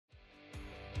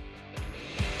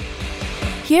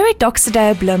Here at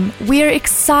Doxa Bloem, we are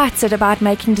excited about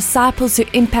making disciples who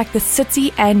impact the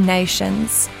city and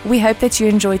nations. We hope that you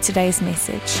enjoyed today's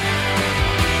message.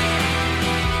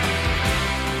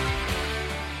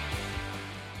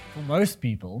 For most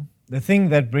people, the thing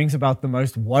that brings about the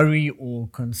most worry or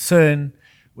concern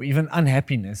or even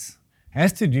unhappiness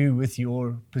has to do with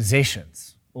your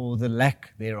possessions or the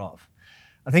lack thereof.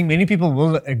 I think many people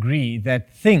will agree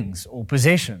that things or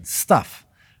possessions, stuff,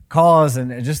 cars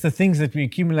and just the things that we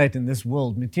accumulate in this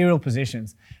world, material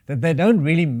possessions, that they don't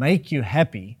really make you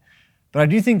happy. But I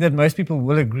do think that most people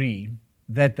will agree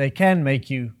that they can make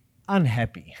you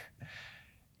unhappy.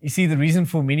 You see, the reason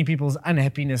for many people's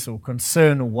unhappiness or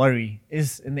concern or worry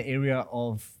is in the area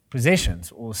of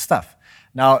possessions or stuff.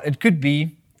 Now, it could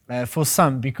be for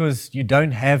some because you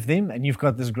don't have them and you've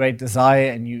got this great desire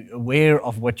and you're aware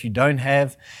of what you don't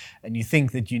have and you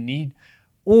think that you need,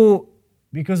 or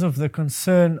because of the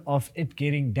concern of it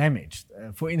getting damaged.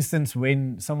 For instance,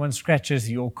 when someone scratches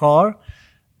your car,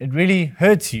 it really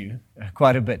hurts you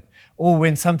quite a bit. Or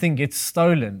when something gets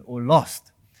stolen or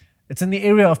lost. It's in the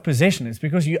area of possession. It's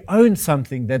because you own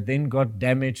something that then got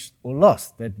damaged or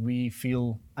lost that we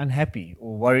feel unhappy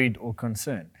or worried or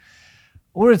concerned.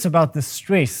 Or it's about the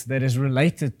stress that is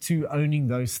related to owning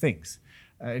those things.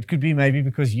 It could be maybe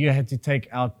because you had to take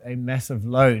out a massive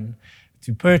loan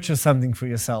to purchase something for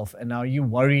yourself, and now you're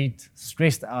worried,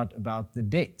 stressed out about the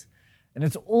debt. And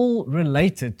it's all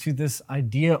related to this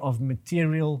idea of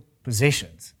material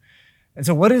possessions. And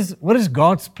so what is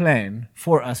God's plan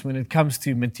for us when it comes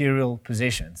to material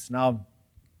possessions? Now,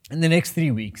 in the next 3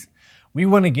 weeks, we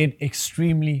want to get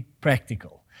extremely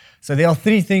practical. So there are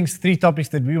three topics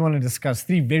that we want to discuss,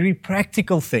 three very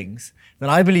practical things that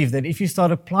I believe that if you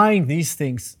start applying these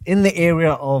things in the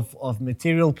area of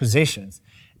material possessions,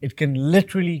 it can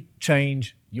literally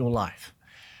change your life.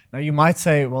 Now, you might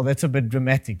say, well, that's a bit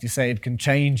dramatic to say it can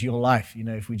change your life,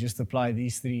 if we just apply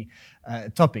these three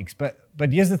topics. But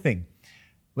here's the thing.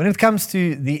 When it comes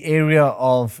to the area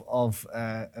of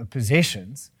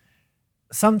possessions,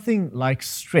 something like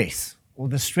stress, or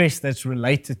the stress that's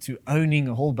related to owning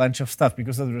a whole bunch of stuff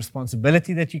because of the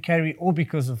responsibility that you carry or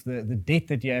because of the debt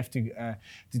that you have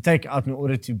to take out in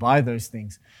order to buy those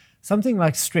things, something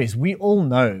like stress, we all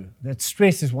know that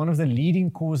stress is one of the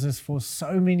leading causes for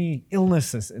so many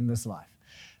illnesses in this life.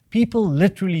 People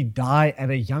literally die at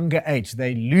a younger age.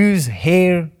 They lose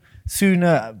hair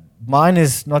sooner. Mine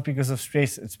is not because of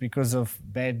stress, it's because of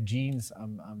bad genes.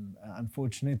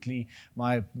 Unfortunately,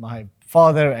 my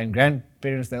father and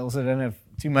grandparents, they also don't have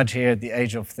too much hair at the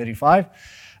age of 35.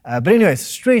 But anyway,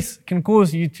 stress can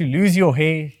cause you to lose your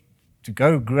hair, to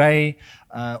go gray,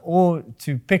 or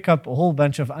to pick up a whole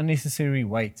bunch of unnecessary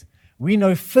weight. We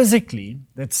know physically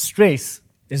that stress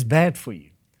is bad for you.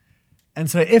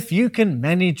 And so if you can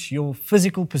manage your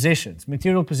physical possessions,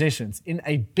 material possessions, in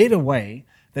a better way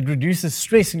that reduces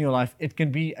stress in your life, it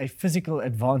can be a physical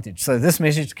advantage. So this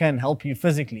message can help you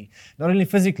physically, not only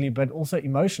physically, but also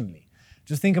emotionally.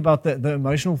 Just think about the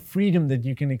emotional freedom that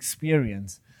you can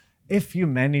experience if you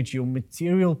manage your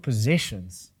material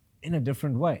possessions in a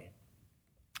different way.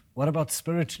 What about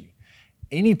spiritually?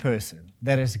 Any person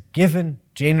that is given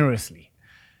generously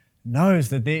knows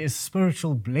that there is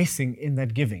spiritual blessing in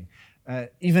that giving.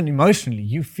 Even emotionally,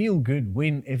 you feel good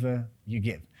whenever you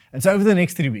give. And so over the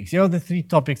next 3 weeks, here are the three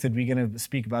topics that we're going to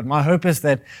speak about. My hope is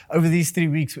that over these 3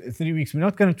 weeks, we're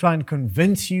not going to try and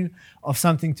convince you of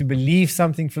something, to believe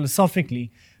something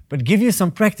philosophically, but give you some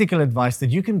practical advice that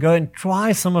you can go and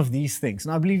try some of these things.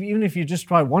 And I believe even if you just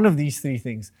try one of these three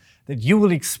things, that you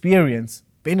will experience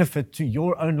benefit to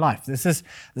your own life. This is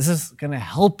going to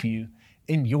help you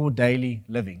in your daily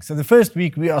living. So the first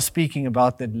week we are speaking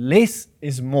about that less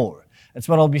is more. That's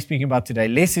what I'll be speaking about today.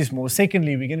 Less is more.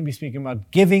 Secondly, we're going to be speaking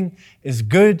about giving is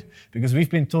good, because we've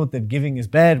been taught that giving is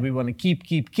bad. We want to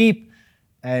keep.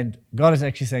 And God is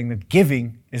actually saying that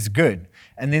giving is good.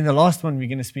 And then the last one we're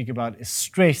going to speak about is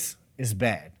stress is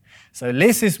bad. So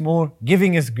less is more,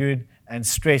 giving is good, and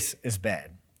stress is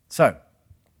bad. So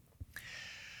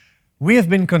we have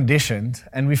been conditioned,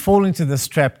 and we fall into this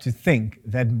trap to think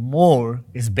that more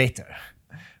is better.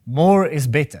 More is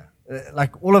better.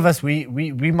 Like all of us, we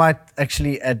might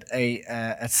actually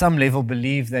at some level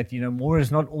believe that more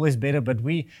is not always better, but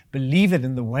we believe it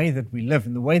in the way that we live,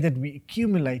 in the way that we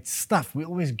accumulate stuff. We're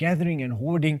always gathering and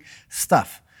hoarding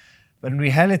stuff. But in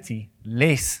reality,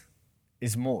 less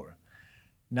is more.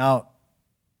 Now,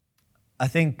 I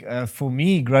think for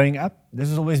me growing up, this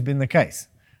has always been the case.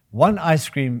 1 ice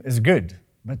cream is good,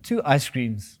 but 2 ice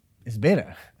creams is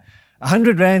better.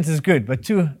 100 rands is good, but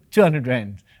 200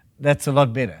 rand, that's a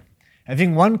lot better.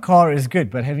 Having 1 car is good,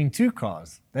 but having 2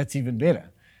 cars, that's even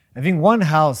better. Having 1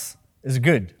 house is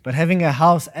good, but having a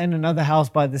house and another house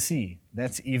by the sea,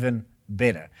 that's even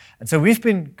better. And so we've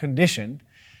been conditioned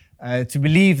to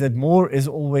believe that more is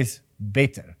always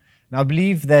better. Now, I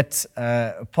believe that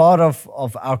part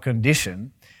of our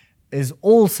condition is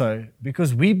also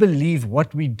because we believe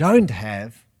what we don't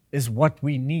have is what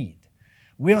we need.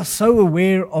 We are so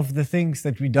aware of the things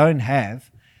that we don't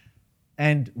have,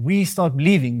 and we start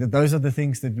believing that those are the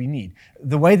things that we need.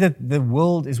 The way that the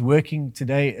world is working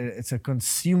today, it's a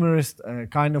consumerist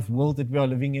kind of world that we are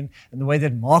living in, and the way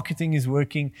that marketing is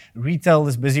working, retail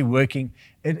is busy working,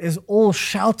 it is all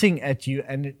shouting at you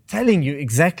and telling you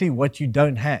exactly what you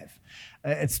don't have.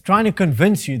 It's trying to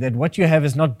convince you that what you have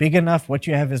is not big enough, what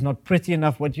you have is not pretty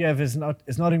enough, what you have is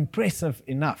not impressive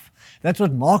enough. That's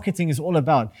what marketing is all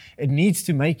about. It needs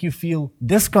to make you feel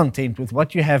discontent with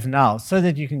what you have now so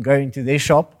that you can go into their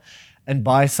shop and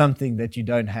buy something that you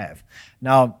don't have.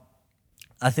 Now,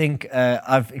 I think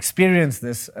I've experienced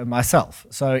this myself.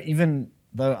 So even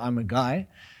though I'm a guy,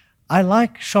 I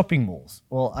like shopping malls.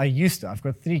 Well, I used to. I've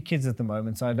got 3 kids at the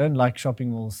moment, so I don't like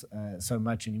shopping malls so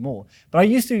much anymore. But I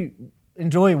used to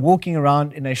enjoy walking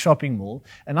around in a shopping mall,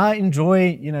 and I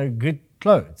enjoy, good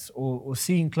clothes or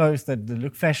seeing clothes that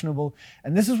look fashionable.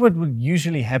 And this is what would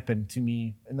usually happen to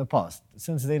me in the past.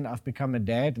 Since then, I've become a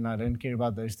dad, and I don't care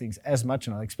about those things as much,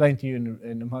 and I'll explain to you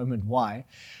in a moment why.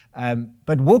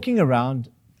 But walking around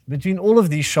between all of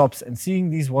these shops and seeing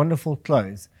these wonderful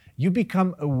clothes, you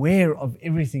become aware of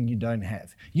everything you don't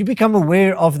have. You become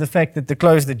aware of the fact that the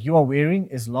clothes that you are wearing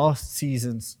is last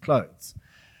season's clothes.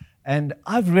 And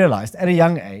I've realized, at a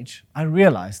young age,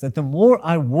 that the more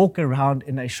I walk around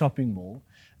in a shopping mall,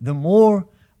 the more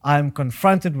I'm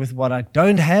confronted with what I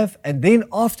don't have. And then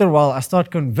after a while, I start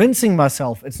convincing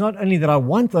myself it's not only that I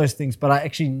want those things, but I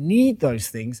actually need those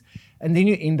things. And then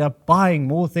you end up buying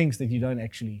more things that you don't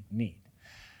actually need.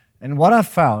 And what I've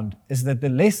found is that the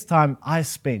less time I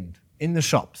spend in the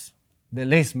shops, the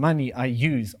less money I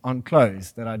use on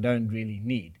clothes that I don't really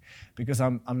need, because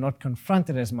I'm not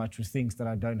confronted as much with things that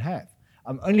I don't have.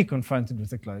 I'm only confronted with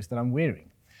the clothes that I'm wearing.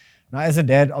 Now, as a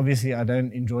dad, obviously, I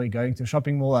don't enjoy going to a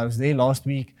shopping mall. I was there last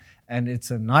week, and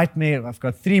it's a nightmare. I've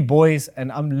got 3 boys,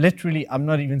 and I'm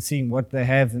not even seeing what they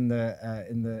have in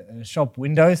the shop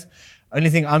windows. Only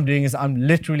thing I'm doing is I'm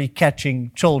literally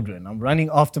catching children. I'm running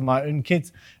after my own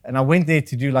kids, and I went there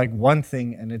to do like one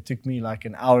thing, and it took me like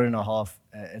an hour and a half.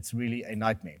 It's really a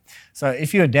nightmare. So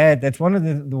if you're a dad, that's one of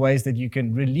the ways that you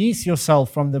can release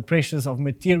yourself from the pressures of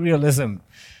materialism,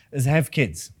 is have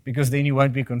kids, because then you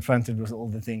won't be confronted with all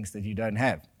the things that you don't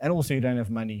have. And also you don't have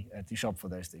money to shop for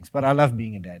those things. But I love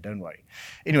being a dad, don't worry.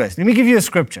 Anyways, let me give you a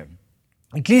scripture.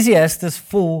 Ecclesiastes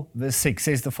 4 verse 6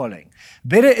 says the following: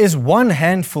 "Better is 1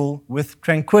 handful with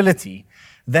tranquility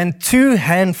than 2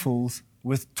 handfuls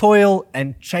with toil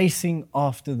and chasing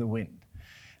after the wind."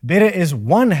 Better is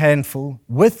 1 handful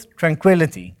with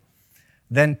tranquility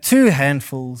than 2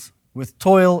 handfuls with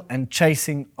toil and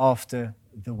chasing after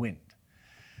the wind.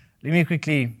 Let me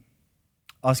quickly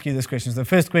ask you this question. The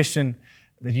first question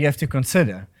that you have to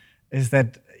consider is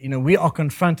that we are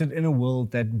confronted in a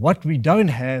world that what we don't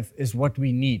have is what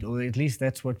we need, or at least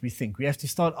that's what we think. We have to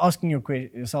start asking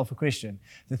yourself a question.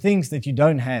 The things that you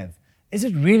don't have, is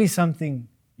it really something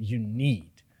you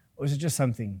need? Or is it just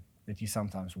something that you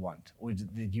sometimes want? Or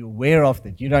that you're aware of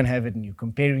that you don't have it and you're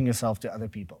comparing yourself to other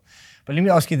people? But let me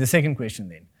ask you the second question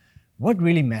then. What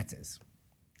really matters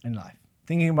in life?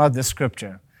 Thinking about this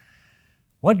scripture,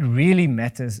 what really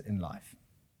matters in life?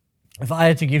 If I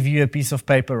had to give you a piece of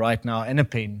paper right now and a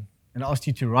pen and asked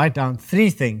you to write down 3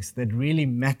 things that really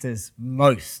matters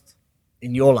most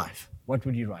in your life, what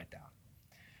would you write down?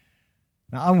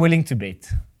 Now, I'm willing to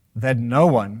bet that no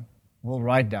one will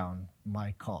write down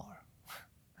my car.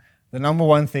 The number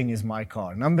 1 thing is my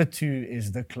car. Number 2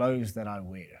 is the clothes that I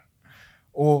wear,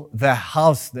 or the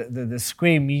house, the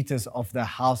square meters of the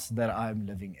house that I'm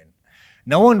living in.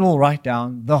 No one will write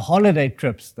down the holiday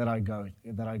trips that I go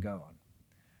on.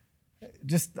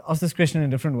 Just ask this question in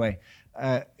a different way.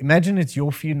 Imagine it's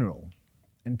your funeral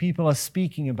and people are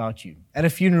speaking about you. At a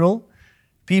funeral,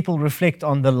 people reflect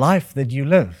on the life that you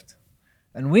lived.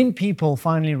 And when people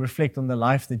finally reflect on the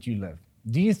life that you lived,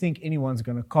 do you think anyone's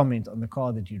going to comment on the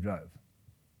car that you drove?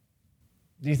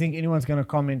 Do you think anyone's going to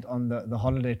comment on the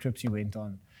holiday trips you went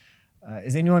on?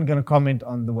 Is anyone going to comment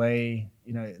on the way,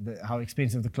 how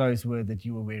expensive the clothes were that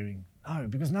you were wearing? No,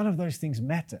 because none of those things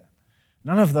matter.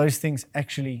 None of those things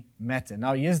actually matter.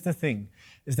 Now, here's the thing,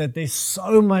 is that there's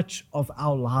so much of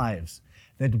our lives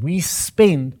that we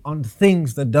spend on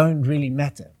things that don't really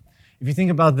matter. If you think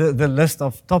about the list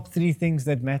of top 3 things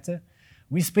that matter,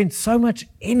 we spend so much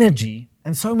energy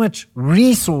and so much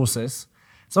resources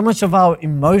So much of our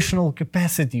emotional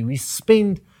capacity we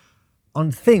spend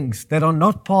on things that are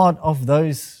not part of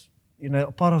those,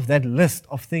 part of that list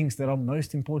of things that are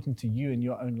most important to you in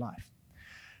your own life.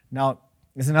 Now,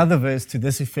 there's another verse to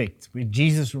this effect where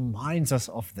Jesus reminds us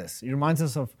of this. He reminds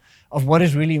us of what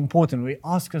is really important. He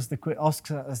asks us the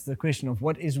question of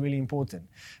what is really important.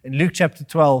 In Luke chapter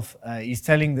 12, he's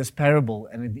telling this parable,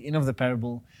 and at the end of the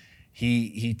parable,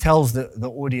 he tells the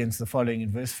audience the following in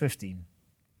verse 15.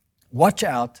 Watch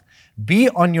out, be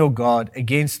on your guard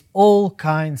against all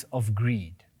kinds of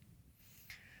greed.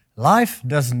 Life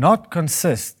does not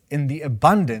consist in the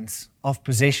abundance of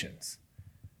possessions.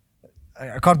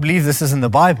 I can't believe this is in the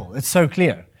Bible. It's so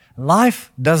clear.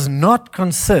 Life does not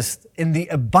consist in the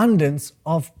abundance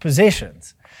of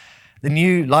possessions. The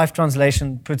New Life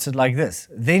Translation puts it like this.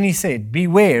 Then he said,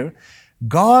 beware,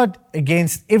 guard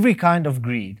against every kind of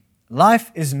greed.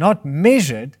 Life is not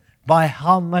measured by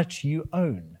how much you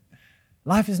own.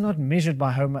 Life is not measured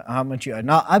by how much you own.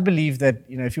 Now, I believe that,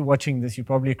 if you're watching this, you're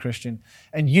probably a Christian,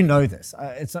 and you know this.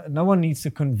 No one needs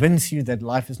to convince you that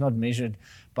life is not measured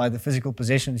by the physical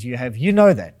possessions you have. You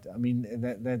know that. I mean,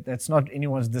 that's not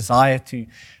anyone's desire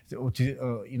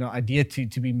idea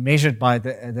to be measured by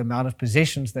the amount of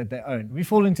possessions that they own. We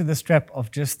fall into this trap of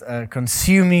just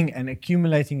consuming and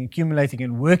accumulating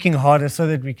and working harder so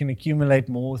that we can accumulate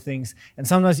more things, and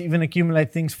sometimes even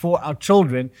accumulate things for our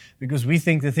children because we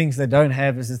think the things they don't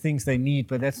have is the things they need,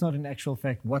 but that's not in actual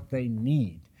fact what they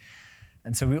need.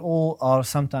 And so we all are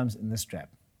sometimes in this trap.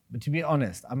 But to be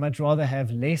honest, I'd much rather have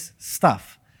less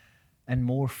stuff and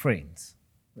more friends.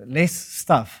 Less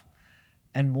stuff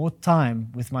and more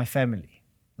time with my family.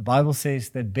 The Bible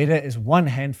says that better is one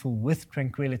handful with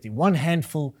tranquility, one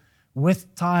handful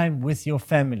with time with your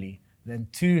family than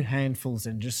two handfuls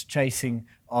and just chasing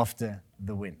after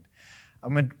the wind.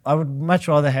 I would much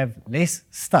rather have less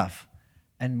stuff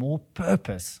and more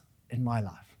purpose in my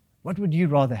life. What would you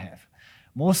rather have?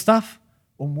 More stuff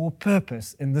or more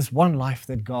purpose in this one life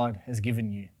that God has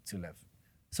given you to live?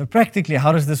 So practically,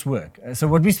 how does this work? So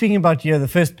what we're speaking about here, the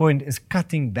first point is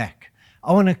cutting back.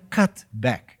 I want to cut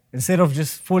back. Instead of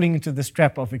just falling into this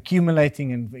trap of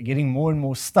accumulating and getting more and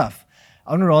more stuff,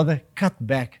 I want to rather cut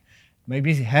back,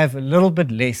 maybe have a little bit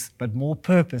less, but more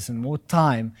purpose and more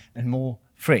time and more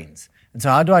friends. And so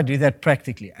how do I do that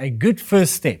practically? A good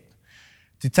first step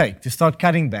to take, to start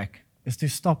cutting back, is to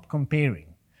stop comparing.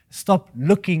 Stop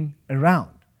looking around.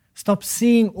 Stop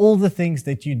seeing all the things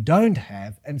that you don't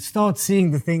have and start seeing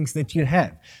the things that you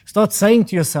have. Start saying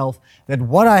to yourself that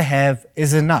what I have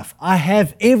is enough. I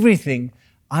have everything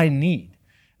I need.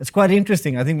 It's quite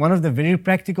interesting. I think one of the very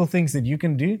practical things that you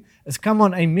can do is come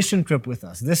on a mission trip with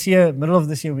us. This year, middle of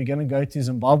this year, we're going to go to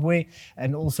Zimbabwe,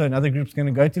 and also another group's going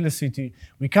to go to Lesotho.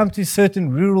 We come to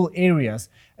certain rural areas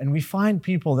and we find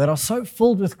people that are so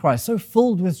filled with Christ, so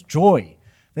filled with joy.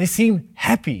 They seem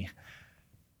happy.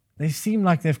 They seem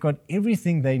like they've got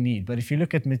everything they need. But if you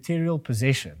look at material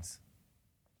possessions,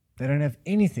 they don't have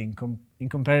anything in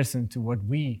comparison to what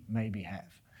we maybe have.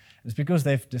 It's because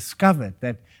they've discovered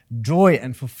that joy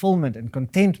and fulfillment and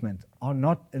contentment are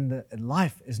not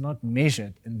life is not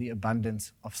measured in the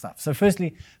abundance of stuff. So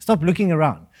firstly, stop looking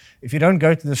around. If you don't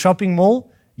go to the shopping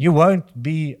mall, you won't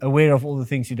be aware of all the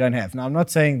things you don't have. Now, I'm not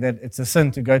saying that it's a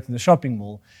sin to go to the shopping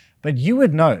mall, but you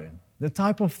would know the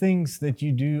type of things that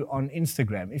you do on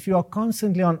Instagram. If you are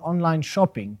constantly on online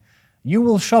shopping, you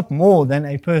will shop more than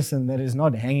a person that is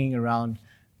not hanging around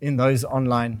in those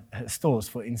online stores,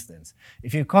 for instance.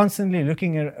 If you're constantly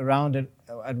looking around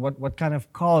at what kind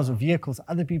of cars or vehicles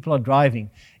other people are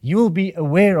driving, you will be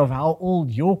aware of how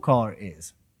old your car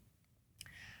is.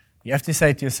 You have to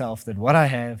say to yourself that what I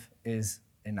have is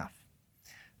enough.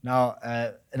 Now,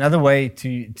 another way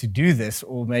to do this,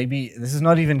 or maybe this is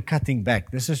not even cutting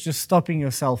back, this is just stopping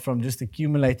yourself from just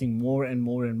accumulating more and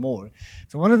more and more.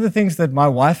 So one of the things that my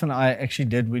wife and I actually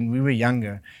did when we were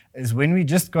younger is when we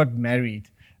just got married,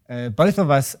 both of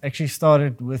us actually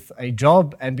started with a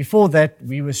job, and before that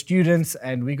we were students,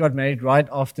 and we got married right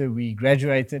after we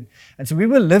graduated. And so we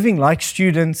were living like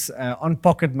students on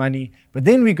pocket money, but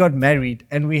then we got married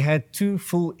and we had two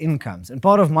full incomes. And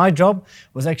part of my job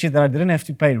was actually that I didn't have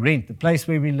to pay rent. The place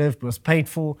where we lived was paid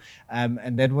for,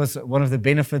 and that was one of the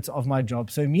benefits of my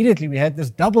job. So immediately we had this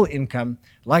double income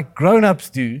like grown-ups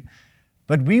do,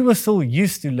 but we were still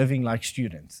used to living like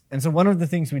students. And so one of the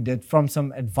things we did from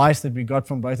some advice that we got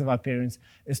from both of our parents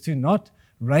is to not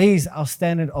raise our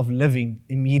standard of living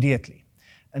immediately.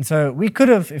 And so we could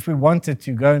have, if we wanted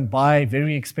to, go and buy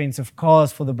very expensive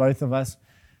cars for the both of us,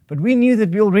 But we knew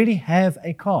that we already have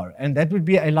a car, and that would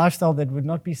be a lifestyle that would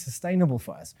not be sustainable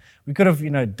for us. We could have,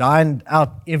 dined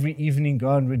out every evening, go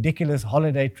on ridiculous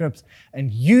holiday trips,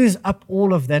 and use up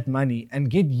all of that money and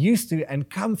get used to and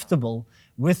comfortable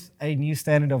with a new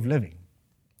standard of living.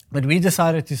 But we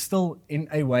decided to still, in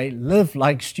a way, live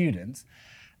like students,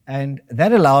 and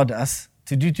that allowed us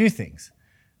to do two things.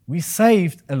 We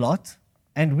saved a lot,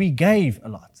 and we gave a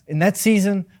lot. In that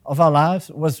season of our lives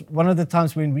was one of the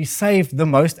times when we saved the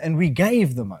most and we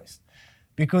gave the most,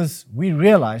 because we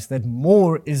realized that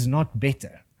more is not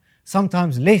better.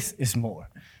 Sometimes less is more.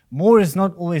 More is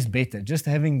not always better. Just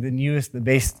having the newest, the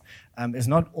best is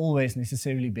not always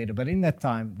necessarily better. But in that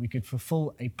time, we could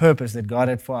fulfill a purpose that God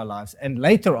had for our lives. And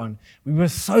later on, we were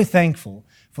so thankful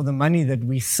for the money that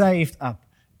we saved up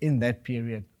in that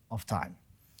period of time.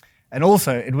 And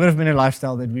also, it would have been a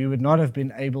lifestyle that we would not have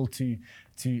been able to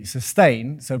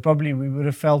sustain. So probably we would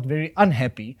have felt very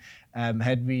unhappy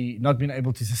had we not been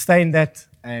able to sustain that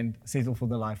and settle for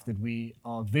the life that we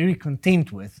are very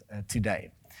content with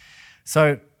today.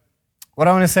 So what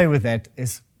I want to say with that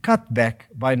is cut back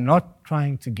by not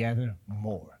trying to gather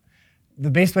more.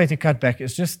 The best way to cut back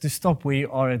is just to stop where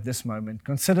you are at this moment.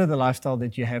 Consider the lifestyle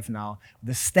that you have now,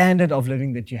 the standard of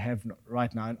living that you have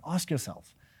right now, and ask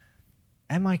yourself,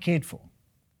 am I cared for?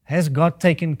 Has God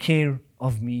taken care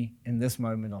of me in this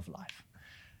moment of life?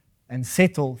 And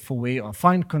settle for where you are.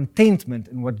 Find contentment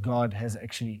in what God has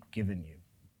actually given you.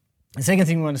 The second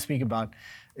thing we want to speak about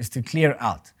is to clear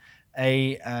out.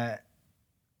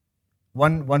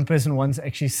 One person once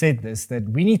actually said this, that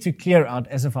we need to clear out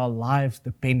as if our lives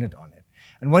depended on it.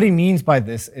 And what he means by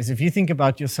this is, if you think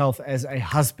about yourself as a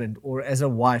husband or as a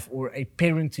wife or a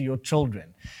parent to your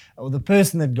children, or the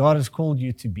person that God has called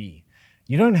you to be,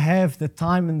 you don't have the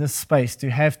time and the space to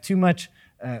have too much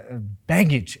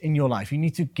baggage in your life. You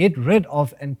need to get rid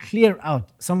of and clear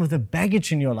out some of the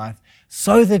baggage in your life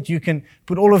so that you can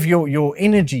put all of your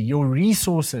energy, your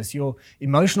resources, your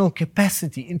emotional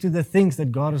capacity into the things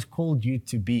that God has called you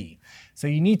to be. So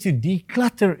you need to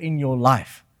declutter in your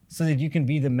life so that you can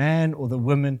be the man or the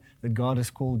woman that God has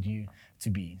called you to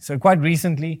be. So quite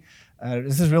recently,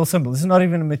 this is real simple. This is not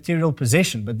even a material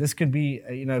possession, but this could be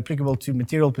applicable to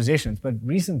material possessions. But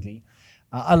recently,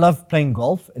 I love playing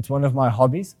golf. It's one of my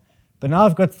hobbies. But now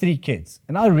I've got 3 kids,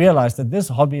 and I realized that this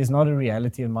hobby is not a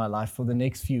reality in my life for the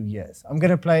next few years. I'm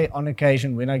going to play on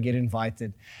occasion when I get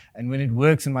invited and when it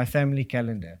works in my family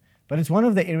calendar. But it's one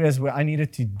of the areas where I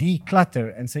needed to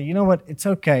declutter and say, you know what, it's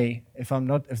okay if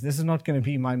this is not going to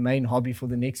be my main hobby for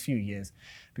the next few years,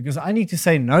 because I need to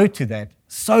say no to that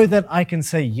so that I can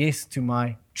say yes to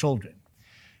my children.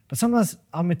 But sometimes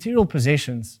our material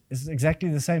possessions is exactly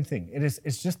the same thing.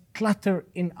 It's just clutter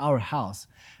in our house,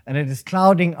 and it is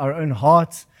clouding our own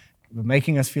hearts,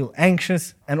 making us feel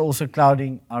anxious, and also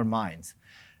clouding our minds.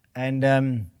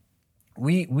 And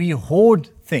we hoard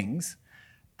things.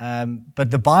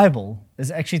 But the Bible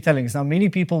is actually telling us. Now, many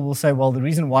people will say, well, the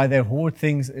reason why they hoard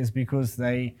things is because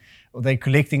they're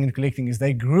collecting is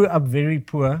they grew up very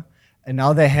poor, and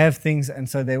now they have things, and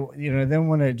so they don't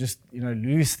want to just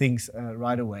lose things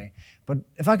right away. But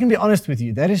if I can be honest with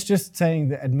you, that is just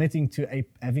admitting to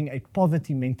having a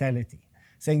poverty mentality,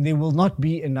 saying there will not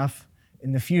be enough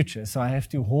in the future, so I have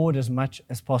to hoard as much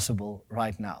as possible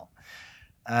right now.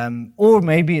 Or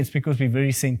maybe it's because we're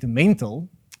very sentimental,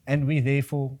 and we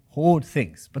therefore hoard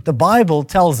things. But the Bible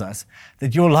tells us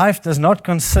that your life does not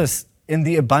consist in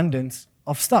the abundance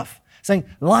of stuff. Saying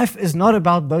life is not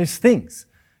about those things.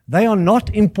 They are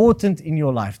not important in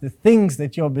your life. The things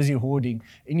that you're busy hoarding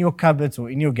in your cupboards or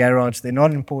in your garage, they're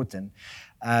not important.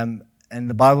 And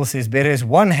the Bible says, better is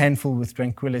 1 handful with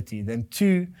tranquility than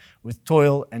 2 with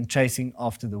toil and chasing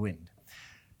after the wind.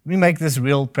 Let me make this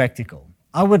real practical.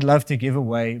 I would love to give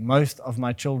away most of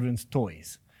my children's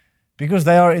toys, because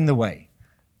they are in the way.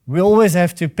 We always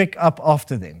have to pick up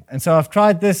after them. And so I've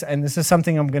tried this, and this is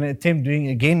something I'm going to attempt doing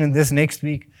again in this next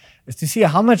week, is to see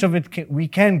how much of it we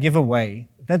can give away,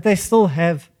 that they still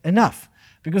have enough.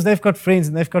 Because they've got friends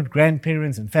and they've got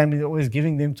grandparents and family that are always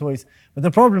giving them toys. But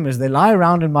the problem is they lie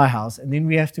around in my house, and then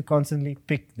we have to constantly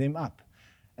pick them up.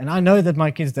 And I know that my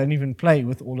kids don't even play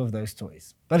with all of those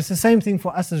toys. But it's the same thing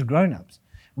for us as grown-ups.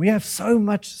 We have so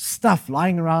much stuff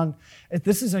lying around.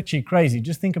 This is actually crazy.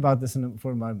 Just think about this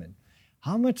for a moment.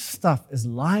 How much stuff is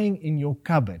lying in your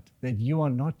cupboard that you are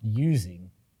not using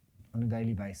on a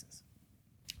daily basis?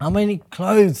 How many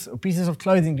clothes or pieces of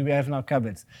clothing do we have in our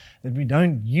cupboards that we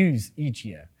don't use each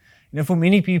year? For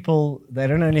many people, they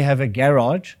don't only have a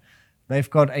garage, they've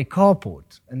got a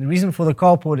carport. And the reason for the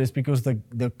carport is because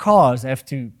the cars have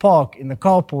to park in the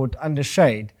carport under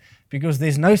shade, because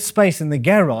there's no space in the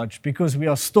garage, because we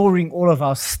are storing all of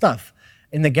our stuff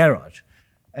in the garage.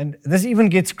 And this even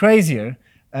gets crazier.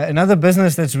 Another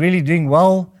business that's really doing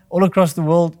well all across the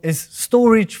world is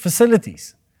storage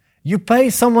facilities. You pay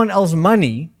someone else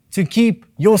money to keep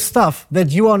your stuff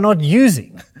that you are not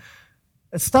using.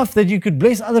 It's stuff that you could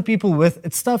bless other people with.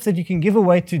 It's stuff that you can give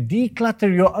away to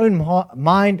declutter your own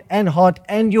mind and heart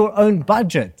and your own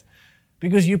budget,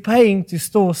 because you're paying to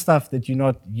store stuff that you're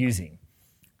not using.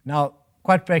 Now,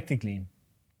 quite practically,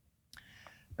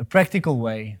 a practical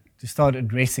way to start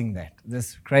addressing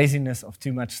this craziness of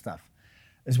too much stuff,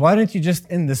 is why don't you just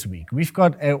end this week? We've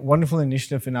got a wonderful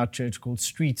initiative in our church called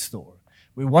Street Store,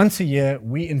 where once a year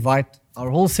we invite our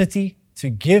whole city to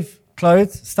give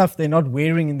clothes, stuff they're not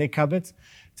wearing in their cupboards,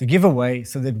 to give away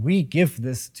so that we give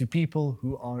this to people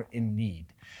who are in need.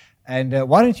 And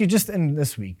why don't you just end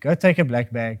this week, go take a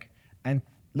black bag and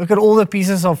look at all the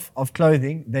pieces of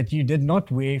clothing that you did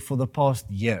not wear for the past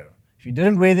year. If you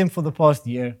didn't wear them for the past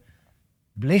year,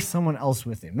 bless someone else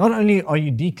with them. Not only are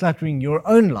you decluttering your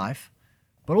own life,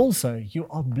 but also you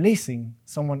are blessing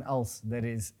someone else that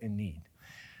is in need.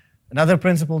 Another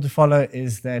principle to follow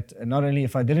is that not only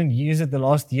if I didn't use it the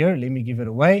last year, let me give it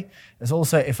away. It's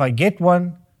also if I get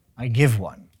one, I give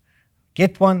one.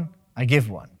 Get one, I give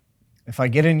one. If I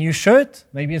get a new shirt,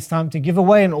 maybe it's time to give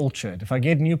away an old shirt. If I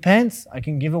get new pants, I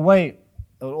can give away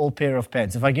an old pair of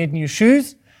pants. If I get new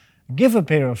shoes, give a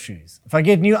pair of shoes. If I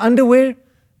get new underwear,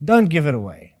 don't give it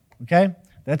away. Okay?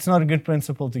 That's not a good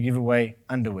principle to give away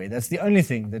underwear. That's the only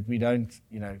thing that we don't,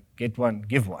 get one,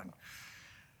 give one.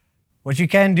 What you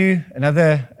can do,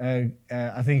 another,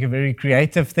 I think a very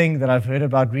creative thing that I've heard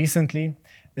about recently,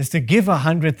 is to give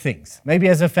 100 things. Maybe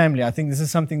as a family, I think this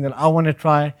is something that I want to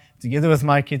try together with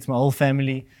my kids, my whole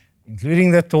family,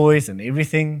 including the toys and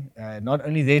everything, not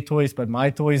only their toys, but my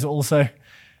toys also,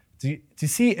 to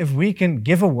see if we can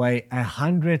give away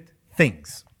 100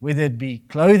 things, whether it be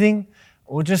clothing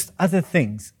or just other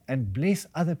things, and bless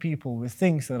other people with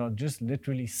things that are just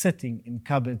literally sitting in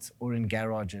cupboards or in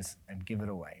garages, and give it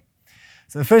away.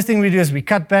 So the first thing we do is we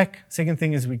cut back. Second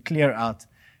thing is we clear out.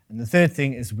 And the third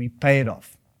thing is we pay it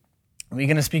off. And we're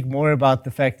going to speak more about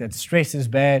the fact that stress is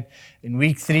bad in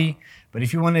week 3. But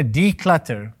if you want to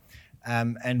declutter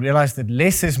and realize that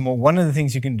less is more, one of the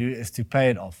things you can do is to pay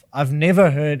it off. I've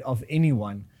never heard of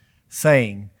anyone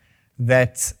saying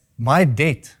that my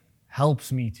debt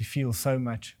helps me to feel so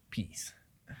much peace.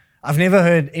 I've never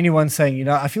heard anyone saying,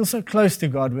 I feel so close to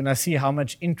God when I see how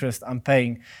much interest I'm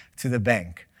paying to the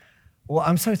bank. Or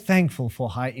I'm so thankful for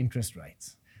high interest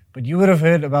rates. But you would have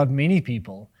heard about many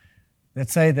people that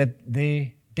say that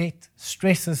their debt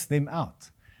stresses them out.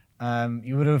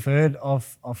 You would have heard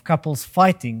of couples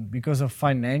fighting because of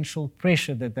financial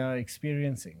pressure that they are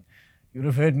experiencing. You would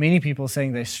have heard many people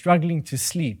saying they're struggling to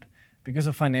sleep because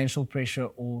of financial pressure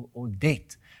or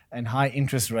debt and high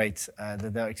interest rates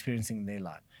that they're experiencing in their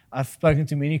life. I've spoken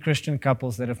to many Christian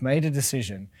couples that have made a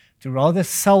decision to rather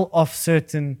sell off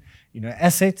certain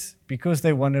assets because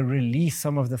they want to release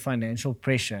some of the financial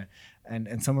pressure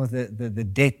and some of the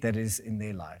debt that is in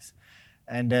their lives.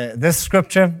 And this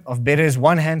scripture of better is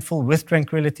one handful with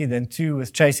tranquility than two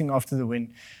with chasing after the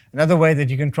wind. Another way that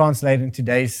you can translate in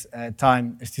today's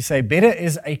time is to say better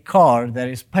is a car that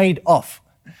is paid off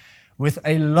with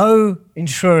a low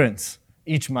insurance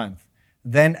each month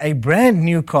than a brand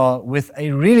new car with a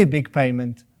really big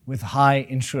payment with high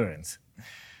insurance.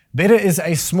 Better is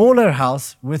a smaller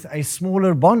house with a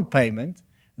smaller bond payment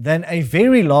than a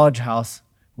very large house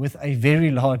with a very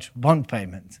large bond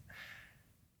payment.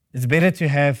 It's better to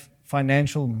have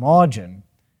financial margin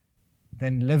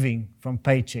than living from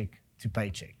paycheck to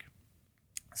paycheck.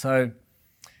 So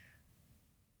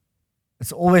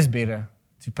it's always better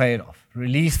to pay it off.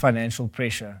 Release financial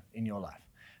pressure in your life.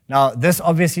 Now, this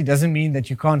obviously doesn't mean that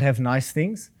you can't have nice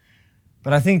things,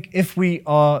 but I think if we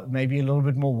are maybe a little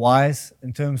bit more wise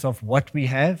in terms of what we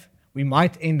have, we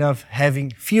might end up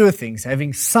having fewer things,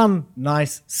 having some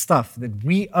nice stuff that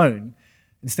we own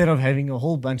instead of having a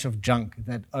whole bunch of junk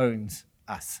that owns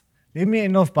us. Let me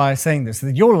end off by saying this,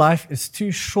 that your life is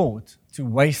too short to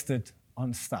waste it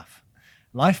on stuff.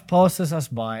 Life passes us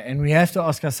by, and we have to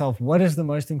ask ourselves, what is the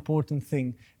most important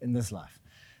thing in this life?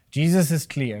 Jesus is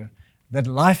clear that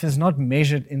life is not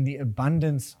measured in the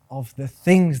abundance of the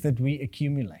things that we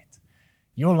accumulate.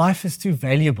 Your life is too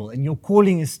valuable, and your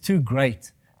calling is too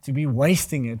great to be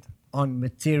wasting it on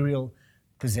material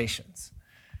possessions.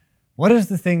 What are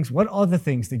the things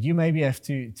that you maybe have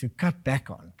to cut back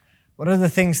on? What are the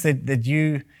things that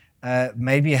you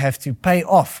maybe have to pay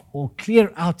off or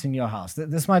clear out in your house?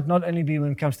 This might not only be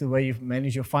when it comes to the way you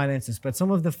manage your finances, but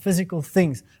some of the physical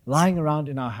things lying around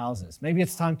in our houses. Maybe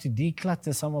it's time to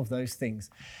declutter some of those things.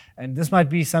 And this might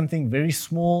be something very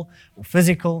small or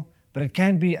physical, but it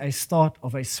can be a start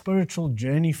of a spiritual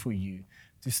journey for you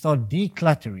to start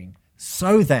decluttering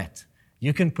so that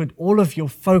you can put all of your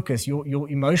focus, your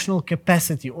emotional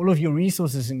capacity, all of your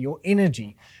resources and your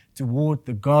energy toward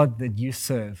the God that you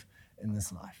serve in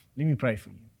this life. Let me pray for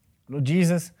you. Lord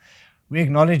Jesus, we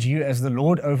acknowledge you as the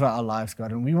Lord over our lives,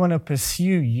 God, and we want to pursue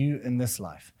you in this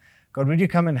life. God, would you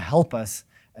come and help us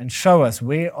and show us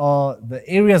where are the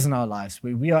areas in our lives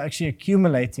where we are actually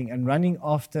accumulating and running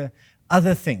after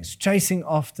other things, chasing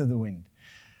after the wind,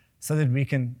 so that we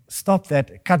can stop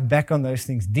that, cut back on those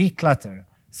things, declutter,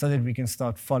 so that we can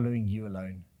start following you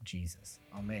alone, Jesus.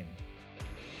 Amen.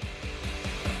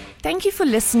 Thank you for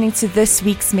listening to this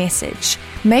week's message.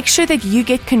 Make sure that you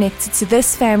get connected to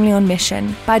this family on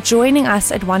mission by joining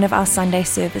us at one of our Sunday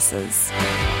services.